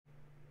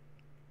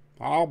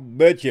I'll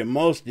bet you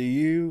most of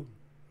you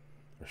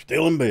are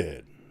still in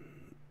bed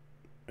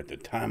at the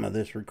time of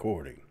this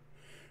recording.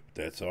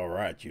 But that's all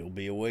right. You'll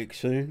be awake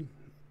soon,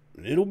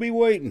 and it'll be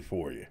waiting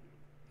for you.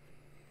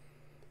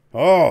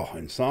 Oh,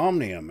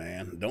 insomnia,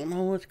 man. Don't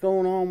know what's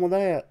going on with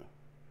that.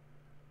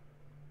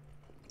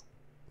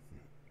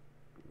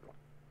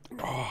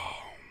 Oh.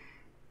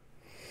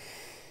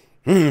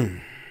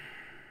 I'm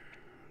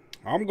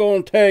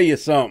going to tell you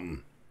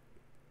something.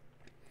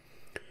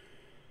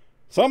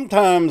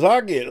 Sometimes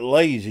I get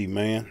lazy,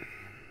 man.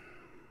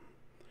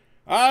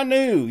 I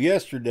knew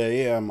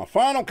yesterday on my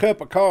final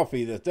cup of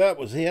coffee that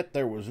was it.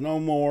 There was no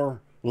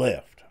more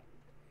left.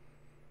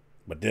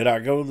 But did I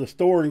go to the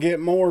store and get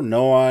more?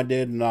 No, I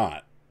did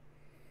not.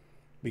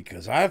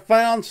 Because I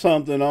found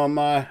something on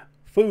my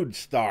food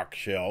stock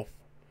shelf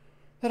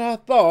that I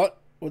thought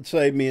would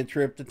save me a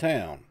trip to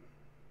town.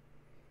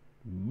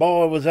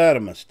 Boy, was that a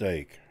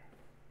mistake.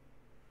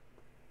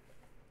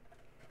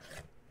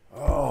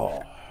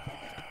 Oh.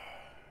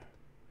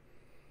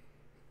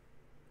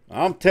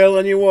 I'm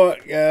telling you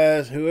what,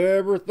 guys,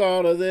 whoever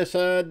thought of this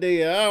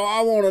idea, I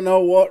want to know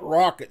what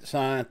rocket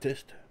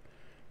scientist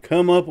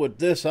come up with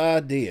this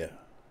idea.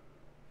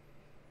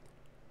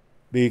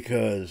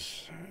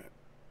 Because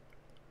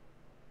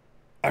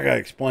I got to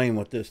explain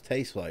what this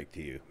tastes like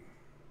to you.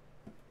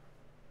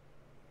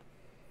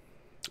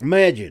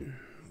 Imagine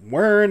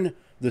wearing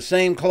the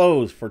same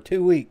clothes for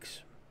 2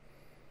 weeks,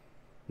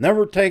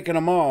 never taking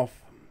them off.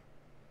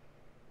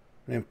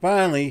 And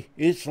finally,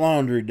 it's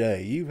laundry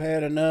day. You've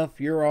had enough.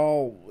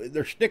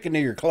 They're sticking to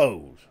your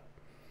clothes.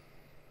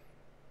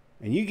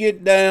 And you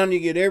get down, you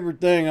get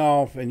everything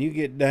off, and you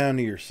get down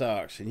to your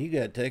socks. And you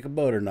got to take a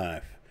butter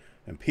knife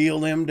and peel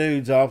them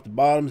dudes off the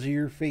bottoms of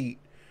your feet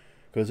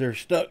because they're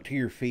stuck to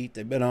your feet.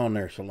 They've been on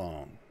there so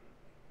long.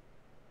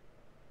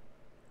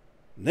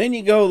 Then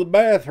you go to the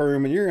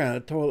bathroom and you're out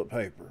of toilet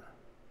paper.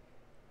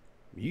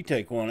 You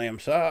take one of them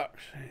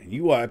socks and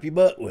you wipe your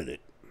butt with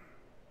it.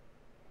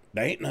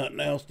 There ain't nothing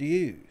else to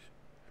use.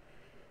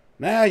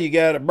 Now you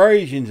got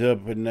abrasions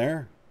up in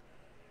there.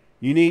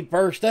 You need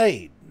first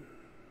aid.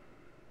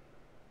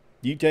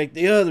 You take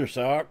the other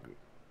sock,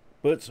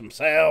 put some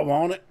salve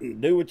on it, and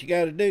do what you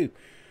got to do.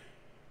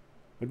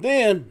 But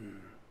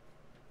then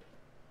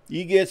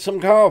you get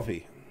some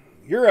coffee.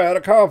 You're out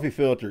of coffee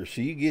filters,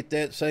 so you get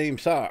that same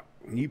sock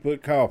and you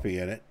put coffee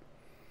in it,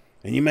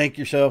 and you make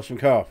yourself some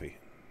coffee.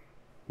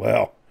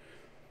 Well,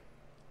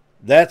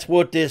 that's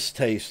what this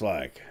tastes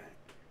like.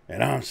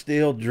 And I'm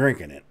still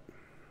drinking it.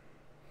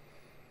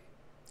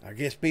 I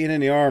guess being in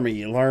the Army,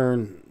 you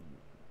learn,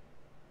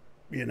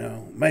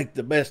 make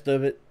the best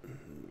of it.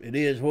 It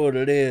is what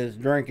it is.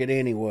 Drink it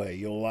anyway.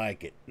 You'll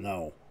like it.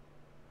 No.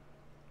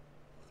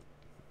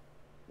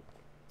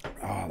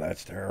 Oh,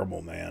 that's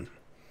terrible, man.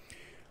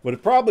 But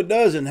it probably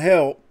doesn't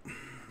help. It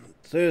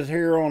says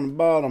here on the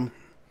bottom,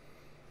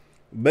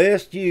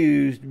 best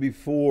used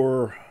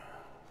before,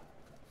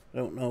 I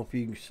don't know if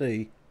you can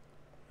see,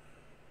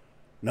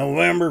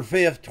 November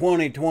 5th,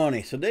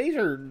 2020. So these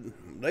are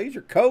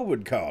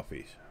COVID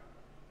coffees.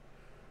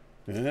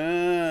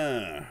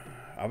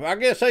 I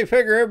guess they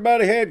figure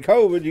everybody had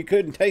COVID. You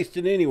couldn't taste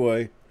it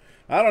anyway.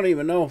 I don't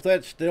even know if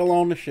that's still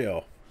on the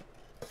shelf.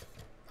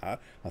 I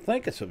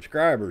think a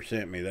subscriber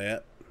sent me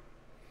that.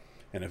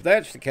 And if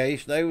that's the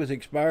case, they was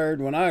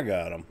expired when I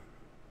got them.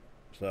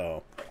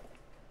 So.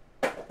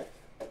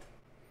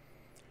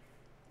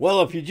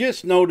 Well, if you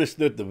just noticed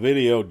that the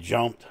video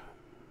jumped,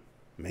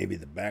 maybe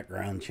the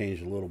background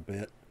changed a little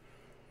bit.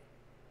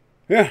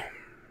 Yeah,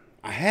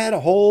 I had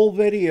a whole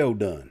video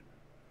done.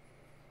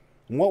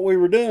 And what we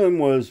were doing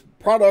was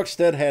products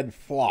that had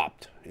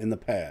flopped in the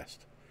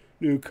past.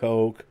 New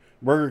Coke,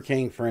 Burger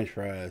King French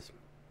fries.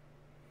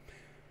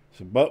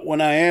 But when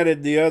I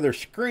added the other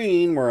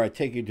screen where I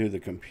take you to the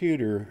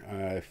computer,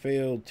 I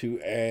failed to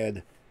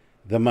add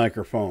the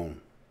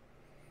microphone.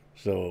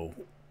 So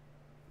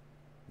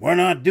we're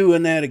not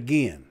doing that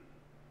again.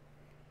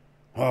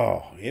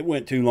 Oh, it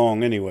went too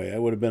long anyway.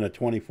 It would have been a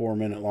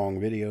 24-minute long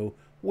video.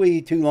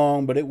 Way too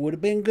long, but it would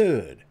have been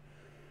good.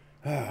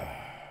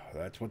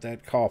 That's what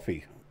that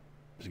coffee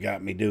has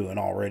got me doing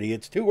already.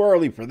 It's too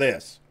early for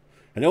this.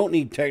 I don't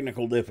need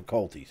technical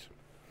difficulties.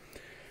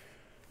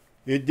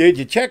 Did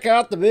you check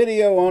out the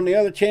video on the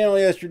other channel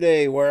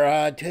yesterday where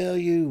I tell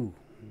you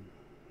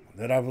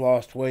that I've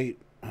lost weight?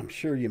 I'm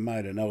sure you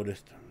might have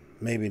noticed.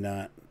 Maybe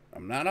not.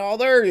 I'm not all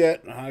there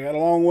yet. I got a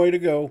long way to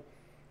go.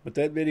 But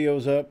that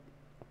video's up.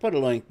 Put a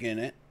link in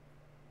it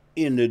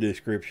in the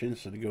description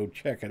so to go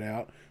check it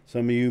out.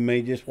 Some of you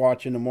may just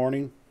watch in the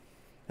morning,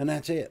 and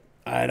that's it.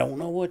 I don't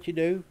know what you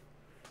do.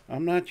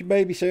 I'm not your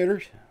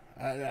babysitters.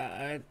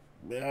 Let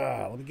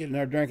me get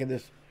another drink of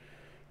this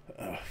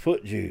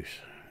foot juice.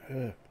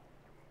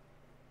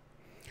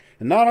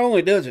 And not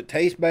only does it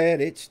taste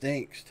bad, it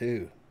stinks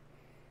too.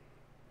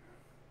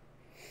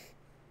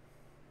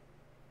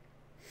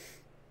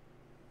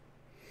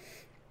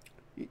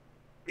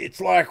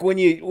 It's like when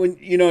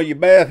your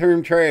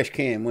bathroom trash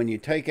can, when you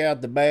take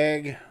out the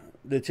bag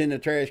that's in the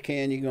trash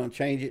can, you're going to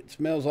change it. It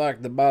smells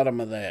like the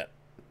bottom of that.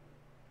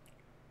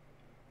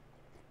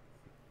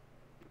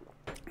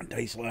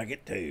 tastes like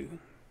it too.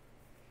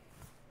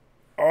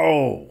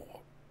 Oh.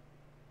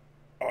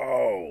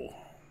 Oh.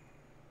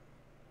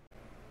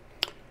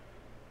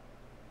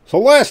 So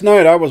last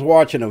night I was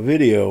watching a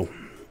video.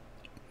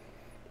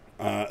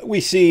 We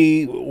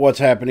see what's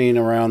happening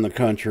around the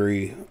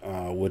country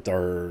with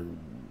our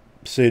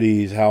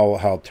cities,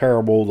 how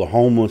terrible the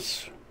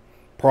homeless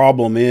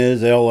problem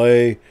is.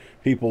 LA,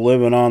 people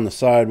living on the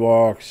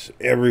sidewalks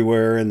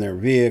everywhere in their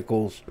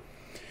vehicles.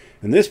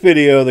 In this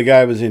video, the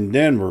guy was in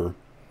Denver,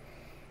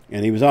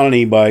 and he was on an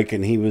e-bike,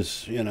 and he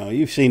was,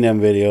 you've seen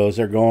them videos.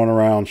 They're going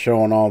around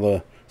showing all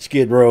the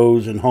skid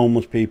rows and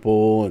homeless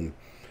people, and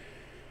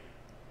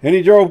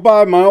he drove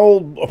by my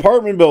old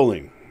apartment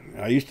building.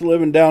 I used to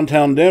live in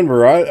downtown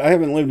Denver. I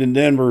haven't lived in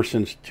Denver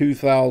since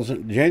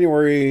 2000,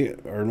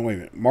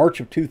 March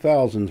of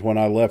 2000 is when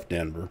I left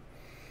Denver.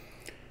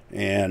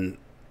 And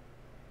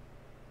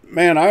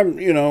man,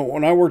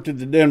 when I worked at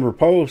the Denver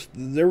Post,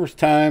 there was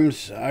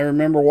times I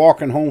remember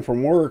walking home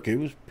from work. It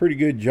was a pretty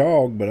good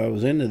jog, but I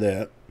was into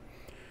that.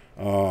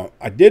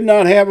 I did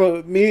not have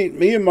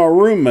me and my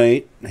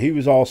roommate, he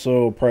was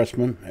also a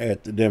pressman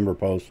at the Denver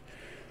Post.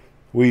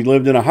 We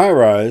lived in a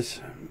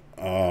high-rise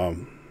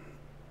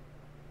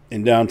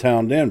in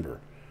downtown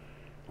Denver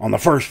on the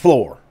first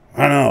floor.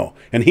 I know.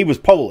 And he was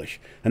Polish,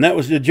 and that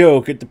was the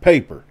joke at the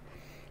paper.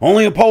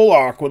 Only a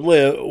Polak would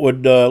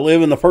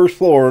live in the first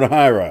floor in a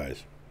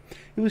high-rise.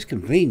 It was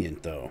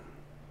convenient, though.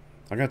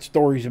 I got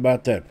stories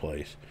about that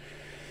place.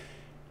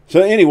 So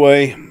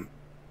anyway,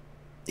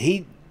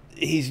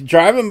 he's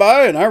driving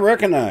by, and I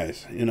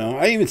recognize,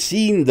 I even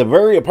seen the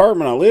very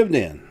apartment I lived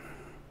in.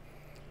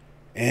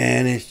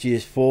 And it's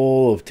just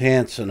full of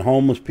tents and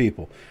homeless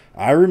people.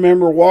 I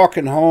remember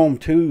walking home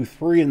 2,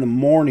 3 in the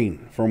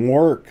morning from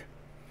work.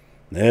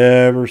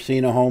 Never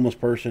seen a homeless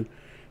person.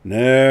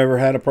 Never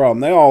had a problem.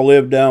 They all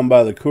lived down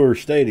by the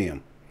Coors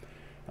Stadium.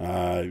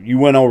 You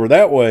went over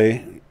that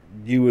way,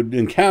 you would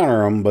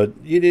encounter them, but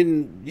you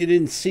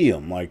didn't see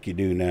them like you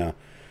do now.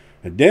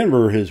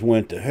 Denver has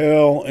went to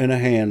hell in a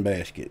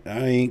handbasket.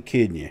 I ain't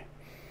kidding you.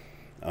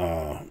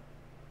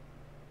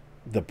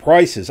 The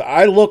prices.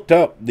 I looked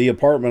up the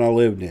apartment I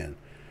lived in.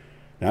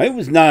 Now it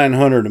was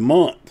 $900 a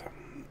month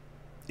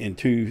in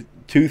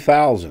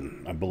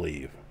 2000, I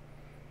believe.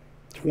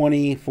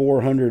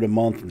 $2,400 a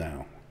month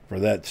now for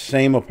that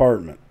same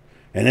apartment,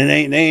 and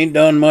they ain't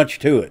done much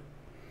to it.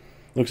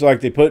 Looks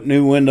like they put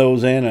new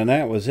windows in, and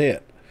that was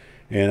it.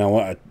 And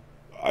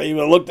I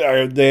even looked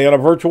at. They had a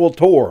virtual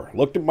tour.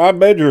 Looked at my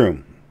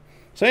bedroom.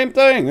 Same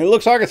thing. It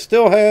looks like it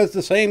still has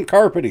the same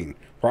carpeting.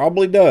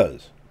 Probably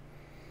does.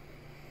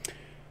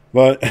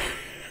 But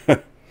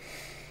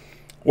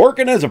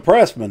working as a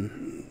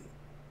pressman,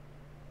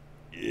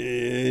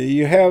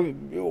 you have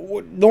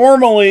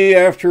normally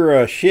after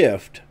a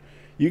shift,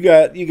 you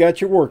got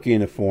your work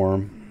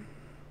uniform.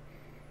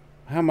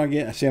 How am I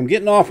getting? See, I'm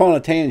getting off on a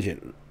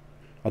tangent.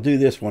 I'll do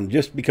this one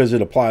just because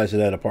it applies to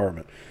that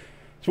apartment.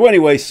 So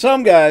anyway,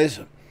 some guys,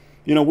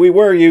 we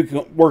wear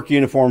work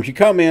uniforms. You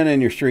come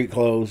in your street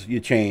clothes, you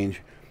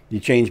change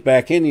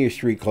back into your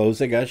street clothes.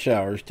 They got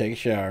showers, take a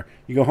shower,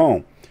 you go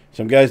home.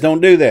 Some guys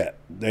don't do that.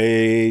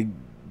 They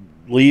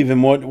leave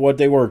in what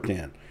they worked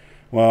in.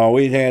 Well,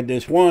 we had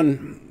this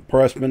one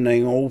pressman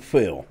named Old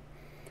Phil.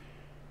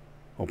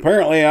 Well,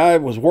 apparently I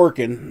was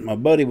working. My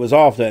buddy was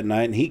off that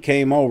night, and he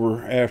came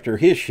over after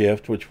his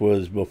shift, which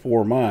was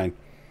before mine.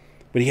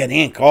 But he had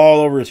ink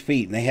all over his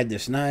feet, and they had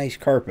this nice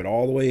carpet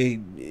all the way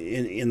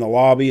in the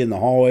lobby and the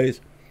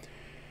hallways.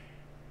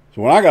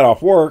 So when I got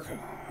off work,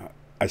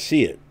 I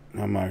see it.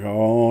 I'm like,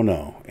 oh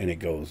no. And it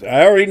goes,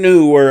 I already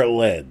knew where it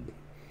led.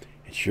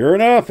 And sure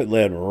enough, it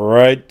led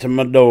right to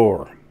my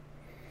door.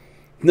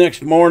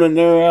 Next morning,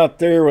 they're out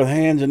there with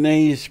hands and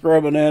knees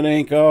scrubbing that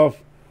ink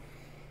off.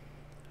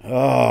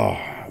 Oh,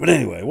 but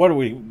anyway,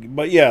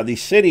 but yeah,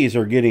 these cities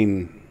are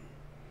getting,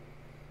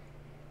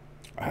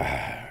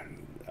 I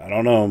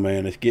don't know,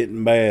 man. It's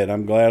getting bad.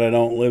 I'm glad I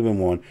don't live in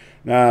one.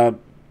 Now,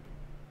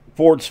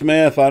 Fort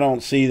Smith, I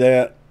don't see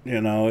that.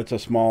 It's a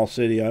small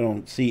city. I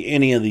don't see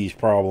any of these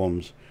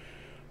problems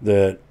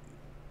that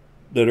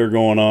are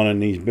going on in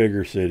these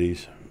bigger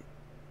cities.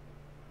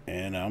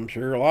 And I'm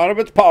sure a lot of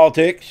it's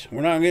politics.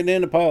 We're not getting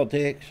into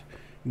politics.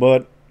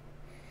 But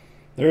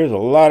there's a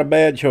lot of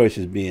bad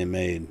choices being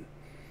made.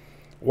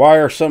 Why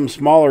are some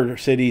smaller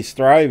cities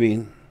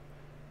thriving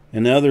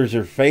and others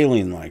are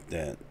failing like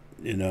that?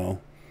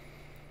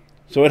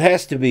 So it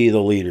has to be the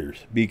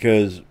leaders,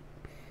 because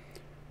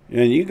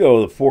you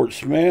go to Fort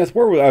Smith.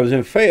 I was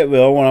in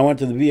Fayetteville when I went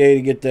to the VA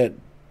to get that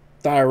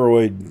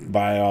thyroid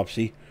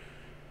biopsy.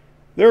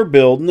 They're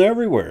building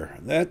everywhere.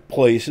 That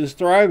place is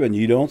thriving.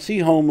 You don't see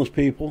homeless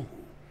people.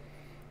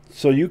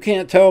 So you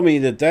can't tell me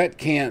that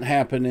can't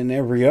happen in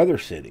every other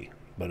city,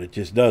 but it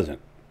just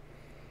doesn't.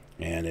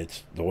 And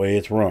it's the way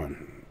it's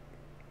run.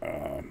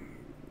 I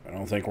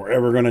don't think we're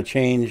ever going to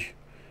change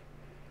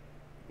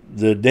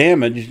the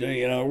damage.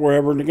 We're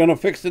ever going to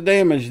fix the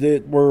damage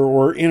that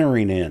we're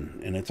entering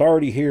in. And it's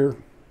already here.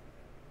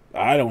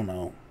 I don't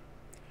know.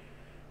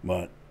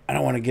 But I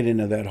don't want to get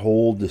into that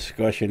whole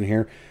discussion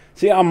here.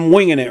 See, I'm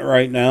winging it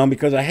right now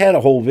because I had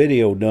a whole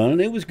video done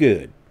and it was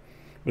good.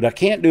 But I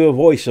can't do a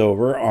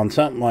voiceover on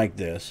something like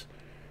this.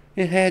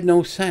 It had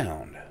no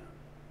sound.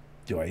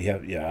 Do I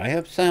have? Yeah, I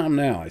have sound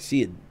now. I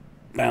see it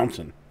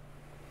bouncing.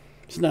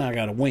 So now I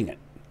got to wing it.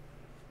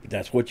 But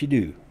that's what you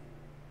do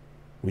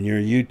when you're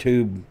a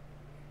YouTube,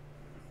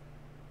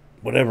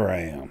 whatever I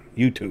am,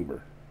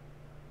 YouTuber.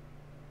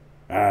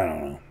 I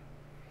don't know.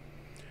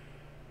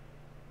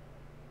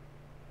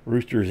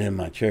 Rooster's in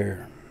my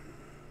chair.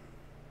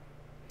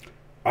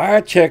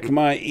 I checked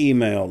my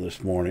email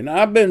this morning.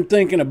 I've been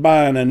thinking of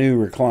buying a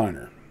new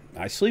recliner.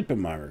 I sleep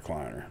in my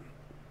recliner.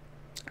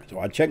 So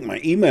I checked my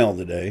email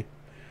today.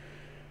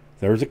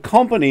 There's a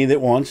company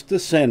that wants to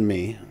send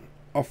me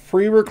a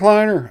free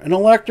recliner, an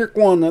electric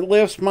one that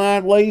lifts my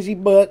lazy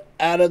butt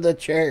out of the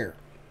chair.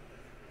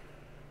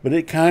 But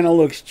it kind of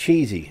looks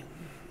cheesy.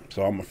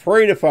 So I'm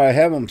afraid if I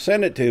have them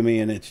send it to me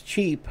and it's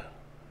cheap,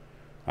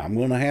 I'm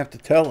going to have to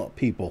tell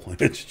people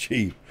it's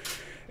cheap.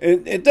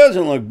 It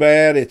doesn't look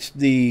bad. It's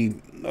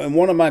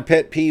one of my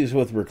pet peeves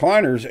with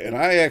recliners, and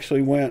I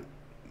actually went,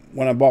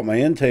 when I bought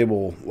my end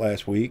table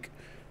last week,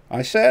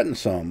 I sat in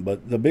some,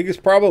 but the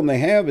biggest problem they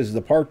have is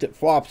the part that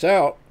flops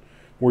out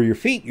where your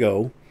feet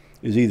go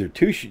is either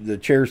the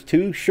chair's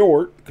too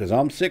short, because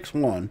I'm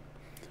 6'1",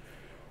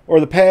 or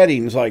the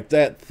padding's like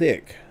that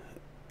thick.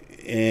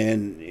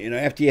 And you know,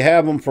 after you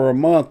have them for a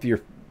month,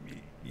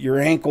 your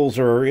ankles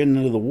are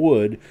into the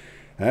wood.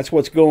 And that's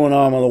what's going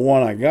on with the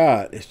one I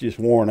got. It's just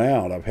worn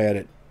out. I've had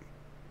it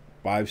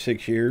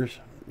 5-6 years.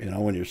 You know,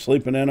 when you're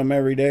sleeping in them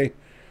every day,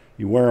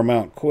 you wear them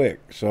out quick.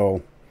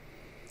 So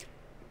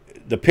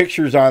the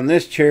pictures on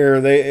this chair,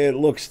 it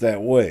looks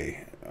that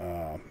way.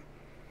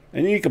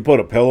 And you can put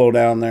a pillow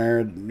down there,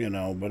 you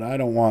know, but I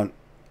don't want...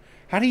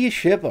 How do you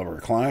ship a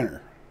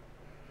recliner?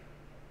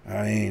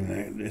 I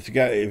mean,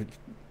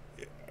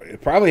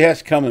 it probably has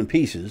to come in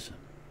pieces.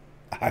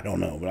 I don't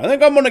know, but I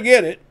think I'm going to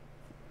get it.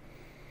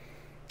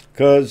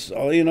 Because,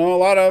 you know, a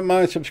lot of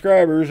my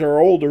subscribers are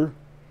older,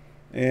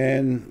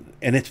 and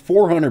it's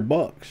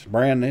 $400,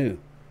 brand new.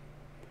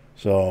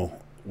 So,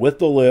 with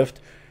the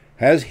lift,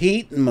 has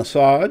heat and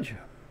massage.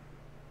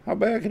 How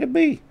bad could it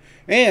be?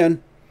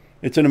 And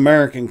it's an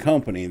American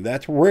company.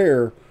 That's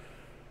rare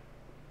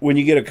when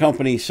you get a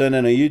company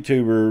sending a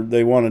YouTuber,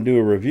 they want to do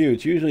a review.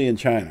 It's usually in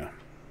China.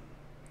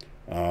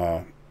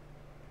 I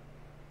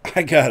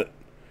got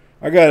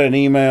an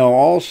email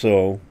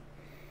also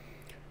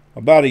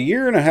about 1.5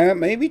 years,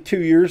 maybe 2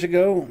 years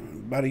ago,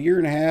 about 1.5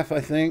 years,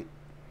 I think.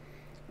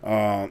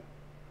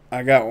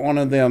 I got one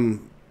of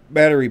them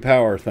battery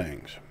power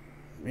things,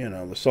 you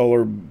know, the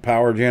solar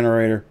power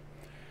generator.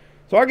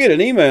 So I get an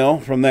email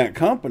from that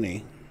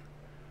company.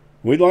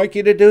 We'd like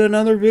you to do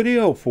another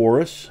video for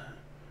us.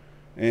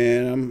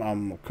 And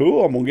I'm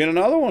cool. I'm going to get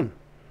another one.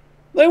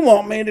 They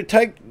want me to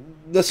take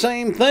the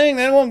same thing.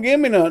 They won't give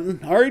me nothing.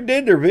 I already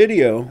did their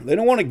video. They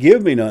don't want to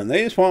give me nothing.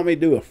 They just want me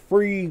to do a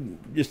free,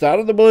 just out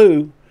of the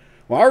blue.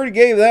 Well, I already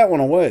gave that one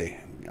away.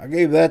 I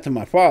gave that to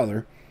my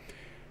father.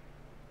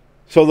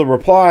 So the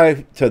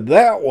reply to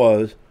that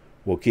was,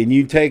 well, can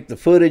you take the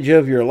footage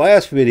of your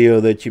last video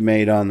that you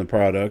made on the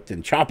product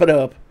and chop it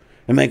up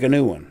and make a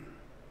new one?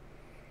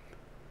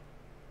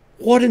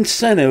 What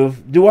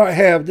incentive do I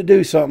have to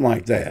do something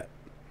like that?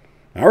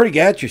 I already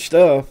got your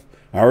stuff.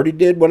 I already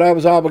did what I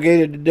was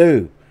obligated to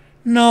do.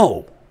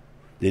 No.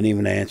 Didn't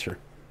even answer.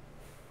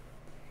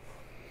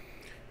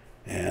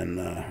 And,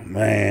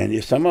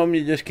 man, some of them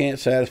you just can't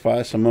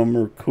satisfy. Some of them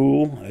are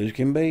cool as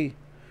can be.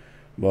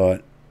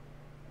 But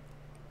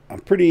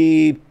I'm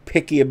pretty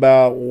picky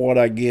about what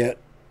I get.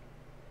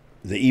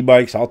 The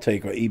e-bikes, I'll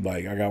take an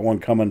e-bike. I got one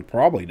coming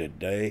probably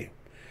today.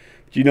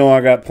 But you know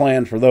I got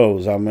plans for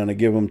those. I'm going to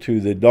give them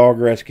to the dog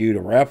rescue to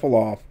raffle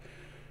off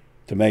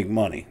to make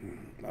money.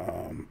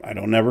 I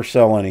don't never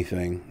sell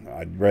anything.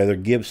 I'd rather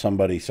give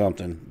somebody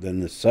something than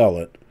to sell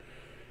it.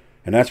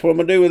 And that's what I'm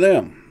going to do with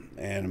them.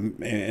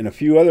 And a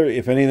few other,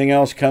 if anything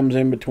else comes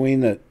in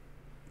between that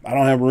I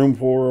don't have room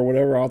for or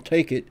whatever, I'll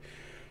take it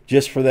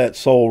just for that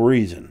sole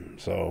reason.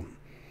 So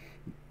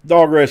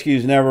dog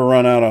rescues never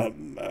run out of,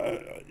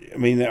 I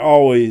mean, they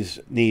always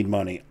need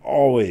money.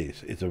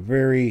 Always. It's a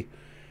very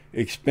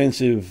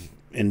expensive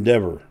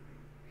endeavor.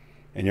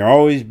 And you're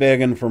always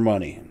begging for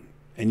money.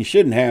 And you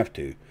shouldn't have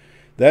to.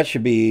 That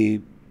should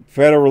be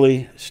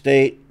federally,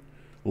 state,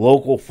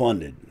 local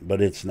funded,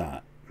 but it's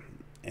not.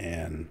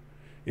 And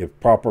if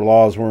proper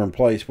laws were in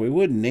place, we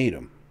wouldn't need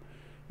them.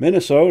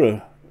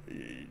 Minnesota,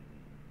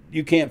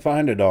 you can't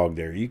find a dog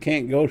there. You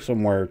can't go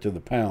somewhere to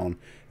the pound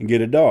and get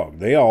a dog.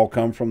 They all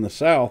come from the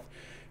south,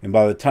 and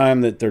by the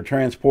time that they're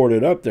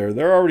transported up there,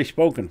 they're already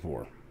spoken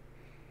for.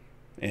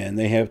 And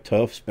they have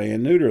tough spay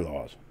and neuter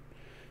laws.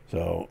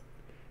 So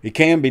it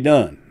can be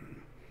done.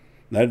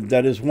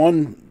 That is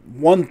one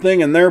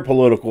thing in their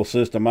political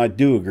system I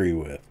do agree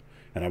with.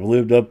 And I've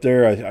lived up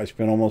there. I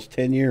spent almost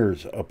 10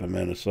 years up in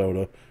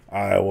Minnesota,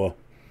 Iowa.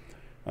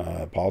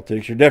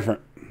 Politics are different.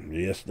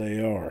 Yes,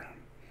 they are.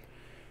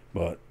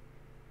 But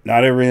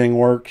not everything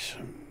works.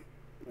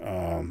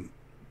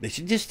 They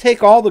should just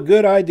take all the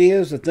good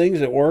ideas, the things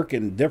that work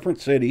in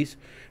different cities,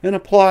 and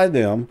apply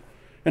them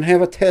and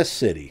have a test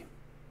city.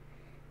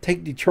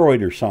 Take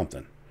Detroit or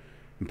something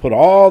and put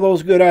all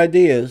those good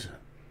ideas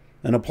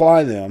and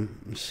apply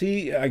them.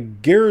 See, I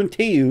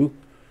guarantee you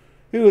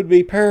it would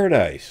be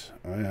paradise.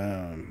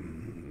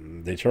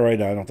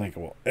 Detroit, I don't think it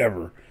will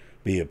ever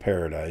be a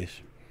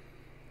paradise,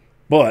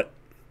 but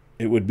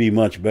it would be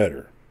much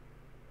better.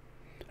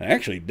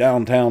 Actually,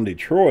 downtown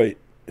Detroit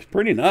is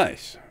pretty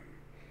nice.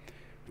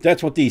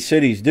 That's what these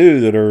cities do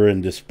that are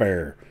in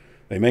despair.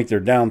 They make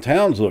their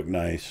downtowns look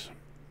nice.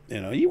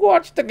 You know, you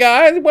watch the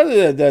guy, what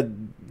is that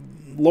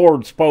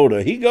Lord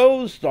Spoda, he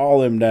goes to all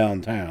them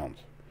downtowns.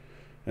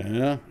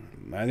 Yeah,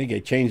 I think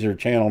they changed their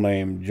channel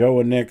name, Joe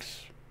and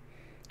Nick's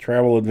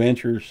Travel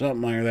Adventures,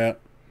 something like that.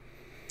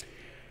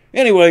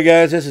 Anyway,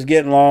 guys, this is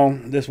getting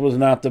long. This was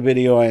not the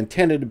video I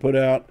intended to put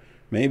out.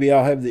 Maybe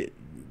I'll have the...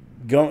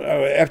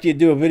 after you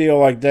do a video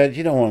like that,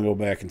 you don't want to go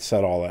back and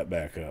set all that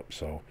back up.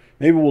 So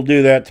maybe we'll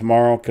do that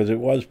tomorrow because it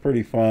was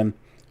pretty fun.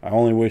 I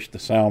only wish the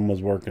sound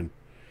was working,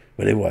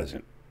 but it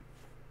wasn't.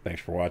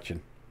 Thanks for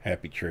watching.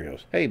 Happy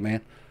trails. Hey,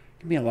 man,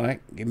 give me a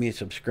like. Give me a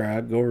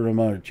subscribe. Go over to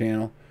my other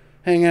channel.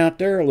 Hang out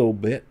there a little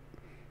bit.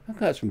 I've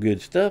got some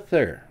good stuff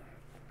there.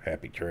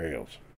 Happy trails.